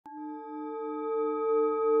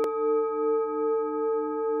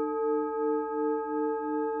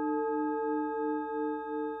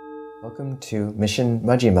Welcome to Mission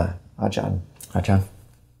Majjhima, Ajahn. Ajahn.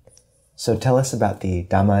 So tell us about the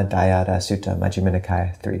Dhammadāyāda Sutta, Majjhima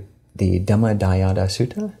Nikaya 3. The Dhammadāyāda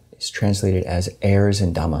Sutta is translated as heirs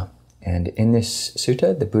in Dhamma. And in this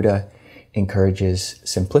sutta, the Buddha encourages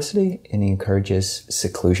simplicity and he encourages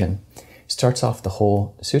seclusion. He starts off the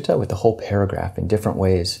whole sutta with the whole paragraph in different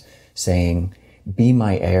ways, saying, be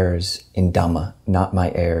my heirs in Dhamma, not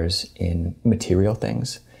my heirs in material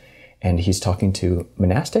things. And he's talking to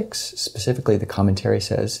monastics, specifically the commentary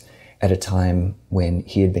says, at a time when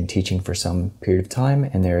he had been teaching for some period of time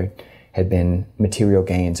and there had been material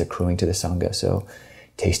gains accruing to the Sangha. So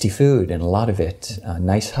tasty food and a lot of it,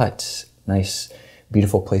 nice huts, nice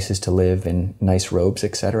beautiful places to live and nice robes,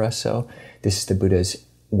 etc. So this is the Buddha's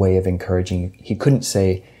way of encouraging. He couldn't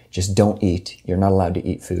say, just don't eat. You're not allowed to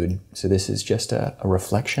eat food. So this is just a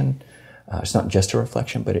reflection. It's not just a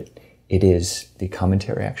reflection, but it is, the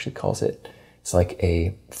commentary actually calls it, it's like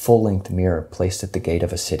a full-length mirror placed at the gate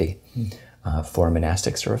of a city for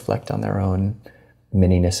monastics to reflect on their own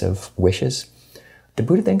manyness of wishes. The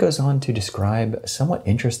Buddha then goes on to describe a somewhat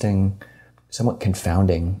interesting, somewhat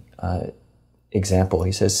confounding example.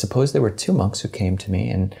 He says, suppose there were two monks who came to me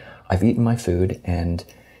and I've eaten my food and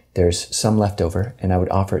there's some left over and I would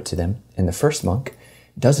offer it to them. And the first monk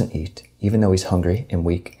doesn't eat, even though he's hungry and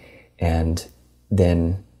weak, and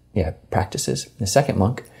then practices. The second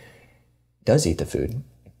monk does eat the food.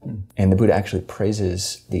 And the Buddha actually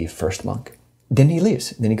praises the first monk. Then he leaves.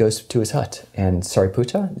 Then he goes to his hut. And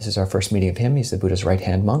Sāriputta, this is our first meeting of him. He's the Buddha's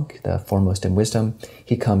right-hand monk, the foremost in wisdom.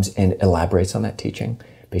 He comes and elaborates on that teaching,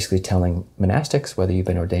 basically telling monastics, whether you've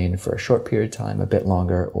been ordained for a short period of time, a bit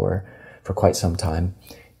longer, or for quite some time,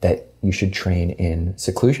 that you should train in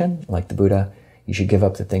seclusion, like the Buddha. You should give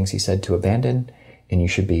up the things he said to abandon, and you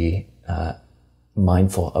should be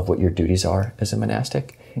mindful of what your duties are as a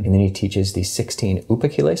monastic. And then he teaches the 16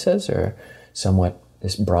 upakilesas, or somewhat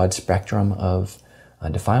this broad spectrum of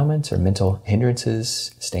defilements or mental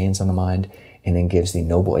hindrances, stains on the mind, and then gives the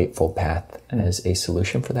Noble Eightfold Path as a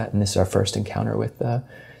solution for that. And this is our first encounter with the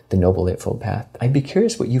Noble Eightfold Path. I'd be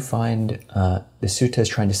curious what you find the sutta is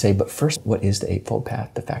trying to say, but first, what is the Eightfold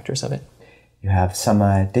Path, the factors of it? You have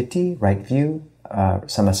Samma-ditthi, right view,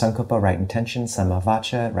 Samma-sankappa, right intention,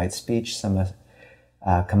 Samma-vaca, right speech,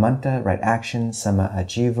 Samma-kammanta, right action,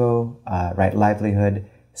 Samma-ajivo, right livelihood,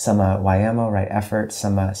 Samma-vayama, right effort,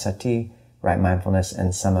 Samma-sati, right mindfulness,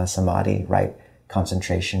 and Samma-samadhi, right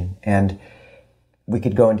concentration. And we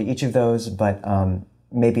could go into each of those, but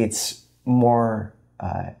maybe it's more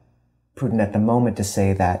prudent at the moment to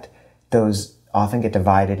say that those often get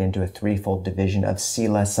divided into a threefold division of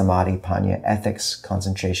sila, samadhi, panya, ethics,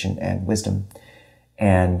 concentration, and wisdom.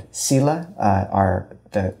 And sila are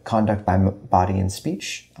the conduct by body and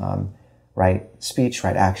speech, right speech,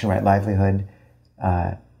 right action, right livelihood.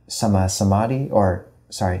 Samadhi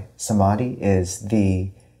is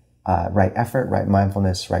the right effort, right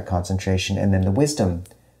mindfulness, right concentration, and then the wisdom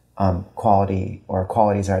quality or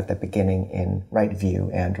qualities are at the beginning in right view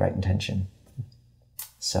and right intention.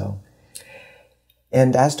 So,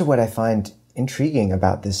 and as to what I find intriguing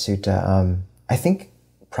about this sutta, I think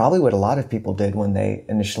probably what a lot of people did when they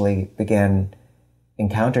initially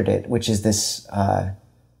encountered it, which is this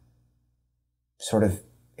sort of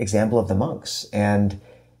example of the monks. And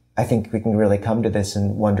I think we can really come to this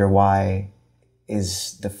and wonder, why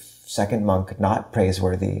is the second monk not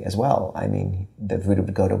praiseworthy as well? I mean, the Buddha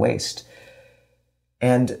would go to waste.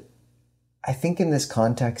 And I think in this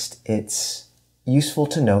context, it's useful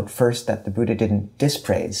to note first that the Buddha didn't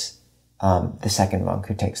dispraise the second monk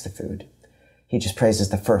who takes the food. He just praises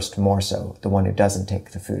the first more so, the one who doesn't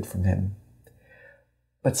take the food from him.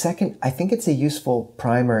 But second, I think it's a useful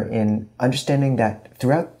primer in understanding that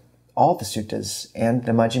throughout all the suttas and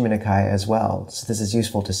the Majjhima Nikaya as well, so this is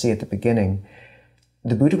useful to see at the beginning,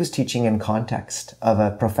 the Buddha was teaching in context of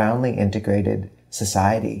a profoundly integrated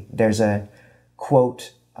society. There's a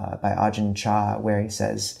quote by Ajahn Chah where he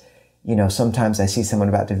says, sometimes I see someone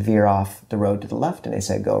about to veer off the road to the left and they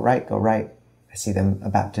say, go right, go right. I see them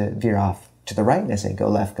about to veer off to the right and they say, go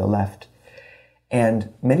left, go left.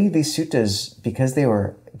 And many of these suttas, because they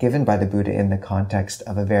were given by the Buddha in the context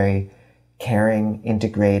of a very caring,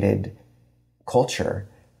 integrated culture,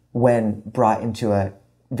 when brought into a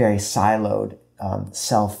very siloed,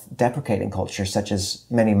 self-deprecating culture, such as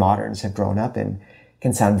many moderns have grown up in,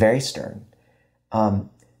 can sound very stern.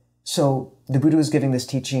 So the Buddha was giving this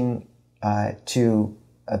teaching to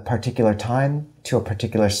a particular time, to a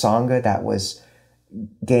particular Sangha that was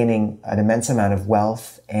gaining an immense amount of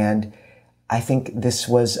wealth. And I think this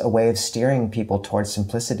was a way of steering people towards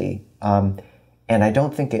simplicity. And I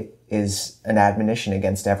don't think it is an admonition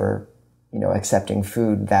against ever, accepting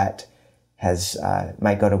food that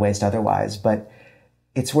might go to waste otherwise. But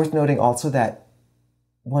it's worth noting also that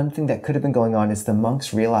one thing that could have been going on is the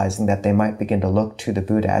monks realizing that they might begin to look to the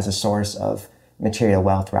Buddha as a source of material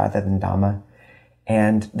wealth rather than Dhamma.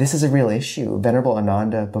 And this is a real issue. Venerable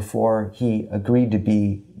Ananda, before he agreed to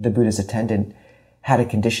be the Buddha's attendant, had a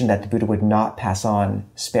condition that the Buddha would not pass on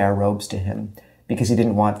spare robes to him because he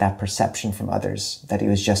didn't want that perception from others that he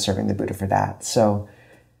was just serving the Buddha for that. So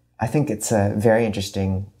I think it's a very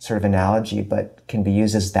interesting sort of analogy, but can be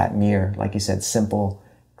used as that mirror, like you said, simple,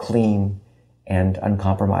 clean, and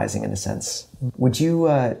uncompromising in a sense. Would you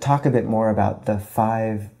talk a bit more about the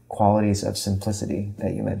 5 qualities of simplicity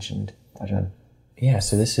that you mentioned, Ajahn? Yeah,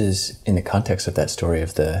 so this is in the context of that story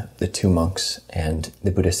of the 2 monks, and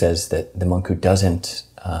the Buddha says that the monk who doesn't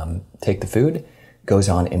take the food goes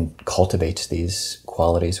on and cultivates these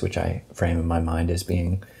qualities, which I frame in my mind as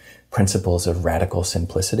being principles of radical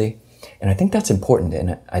simplicity. And I think that's important,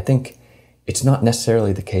 and I think it's not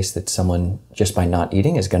necessarily the case that someone, just by not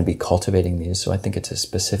eating, is going to be cultivating these, so I think it's a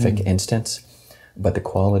specific instance, but the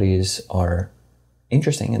qualities are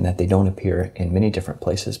interesting in that they don't appear in many different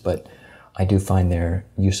places, but I do find they're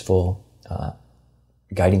useful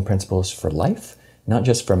guiding principles for life, not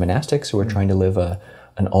just for monastics who are trying to live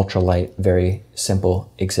an ultralight, very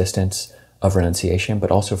simple existence of renunciation,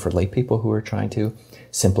 but also for lay people who are trying to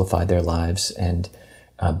simplify their lives and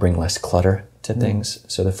bring less clutter to things.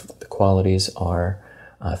 So the qualities are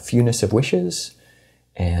fewness of wishes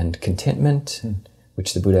and contentment,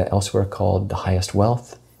 which the Buddha elsewhere called the highest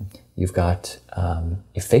wealth. You've got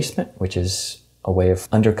effacement, which is a way of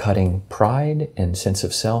undercutting pride and sense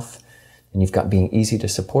of self. And you've got being easy to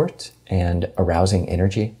support and arousing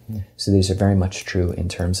energy. So these are very much true in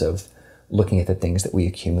terms of looking at the things that we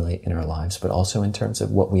accumulate in our lives, but also in terms of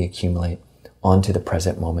what we accumulate onto the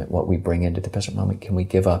present moment, what we bring into the present moment. Can we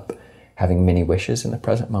give up having many wishes in the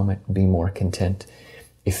present moment, be more content,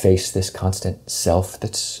 efface this constant self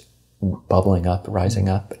that's bubbling up, rising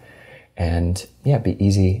up, and be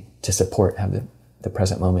easy to support, have the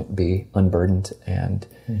present moment be unburdened and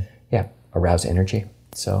arouse energy.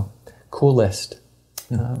 So cool list.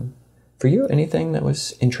 For you, anything that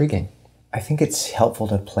was intriguing? I think it's helpful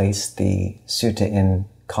to place the sutta in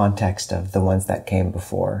context of the ones that came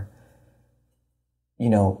before. You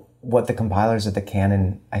know, what the compilers of the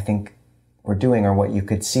canon, I think, were doing, or what you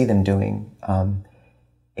could see them doing,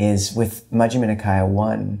 is with Majjhima Nikaya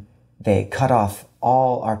 1, they cut off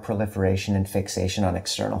all our proliferation and fixation on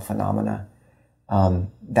external phenomena.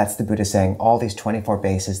 That's the Buddha saying all these 24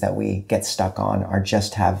 bases that we get stuck on are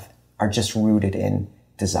just rooted in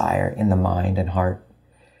desire, in the mind and heart.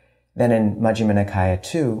 Then in Majjhima Nikaya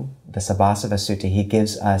 2, the Sabbasava Sutta, he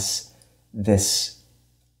gives us this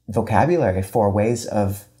vocabulary for ways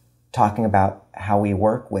of talking about how we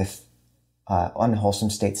work with unwholesome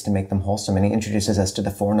states to make them wholesome. And he introduces us to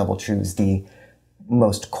the Four Noble Truths, the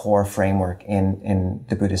most core framework in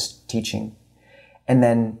the Buddhist teaching. And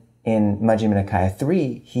then in Majjhima Nikaya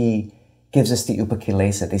 3, he gives us the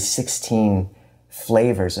Upakilesa, the 16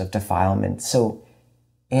 flavors of defilement.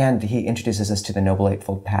 And he introduces us to the Noble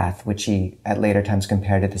Eightfold Path, which he at later times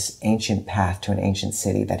compared to this ancient path to an ancient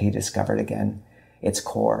city that he discovered again, its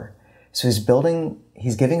core. So he's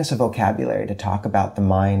giving us a vocabulary to talk about the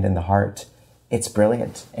mind and the heart. It's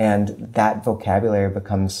brilliant. And that vocabulary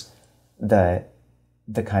becomes the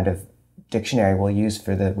kind of dictionary we'll use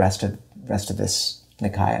for the rest of this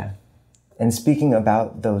Nikaya. And speaking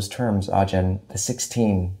about those terms, Ajahn, the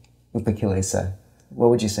 16 Upakilesa, what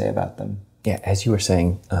would you say about them? Yeah, as you were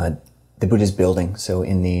saying, the Buddha's building. So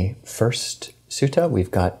in the first sutta, we've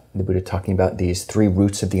got the Buddha talking about these 3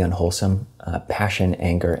 roots of the unwholesome, passion,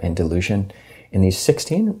 anger, and delusion. And these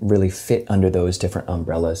 16 really fit under those different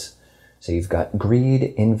umbrellas. So you've got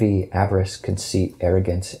greed, envy, avarice, conceit,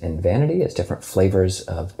 arrogance, and vanity as different flavors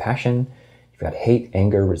of passion. You've got hate,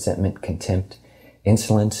 anger, resentment, contempt.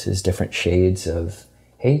 Insolence is different shades of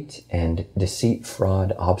hate, and deceit,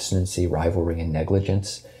 fraud, obstinacy, rivalry, and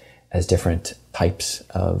negligence as different types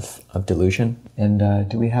of delusion. And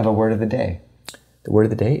do we have a word of the day? The word of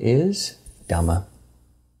the day is Dhamma.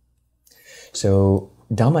 So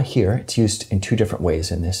Dhamma here, it's used in 2 different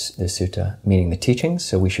ways in this sutta, meaning the teachings.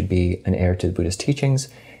 So we should be an heir to the Buddha's teachings,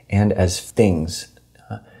 and as things.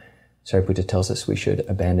 Sāriputta tells us we should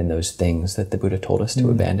abandon those things that the Buddha told us to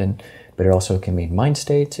abandon, but it also can mean mind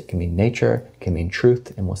states, it can mean nature, it can mean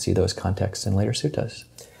truth, and we'll see those contexts in later suttas.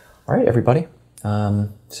 All right, everybody.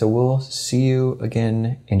 So we'll see you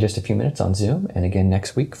again in just a few minutes on Zoom, and again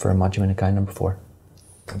next week for Majjhima Nikaya number 4.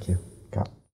 Thank you.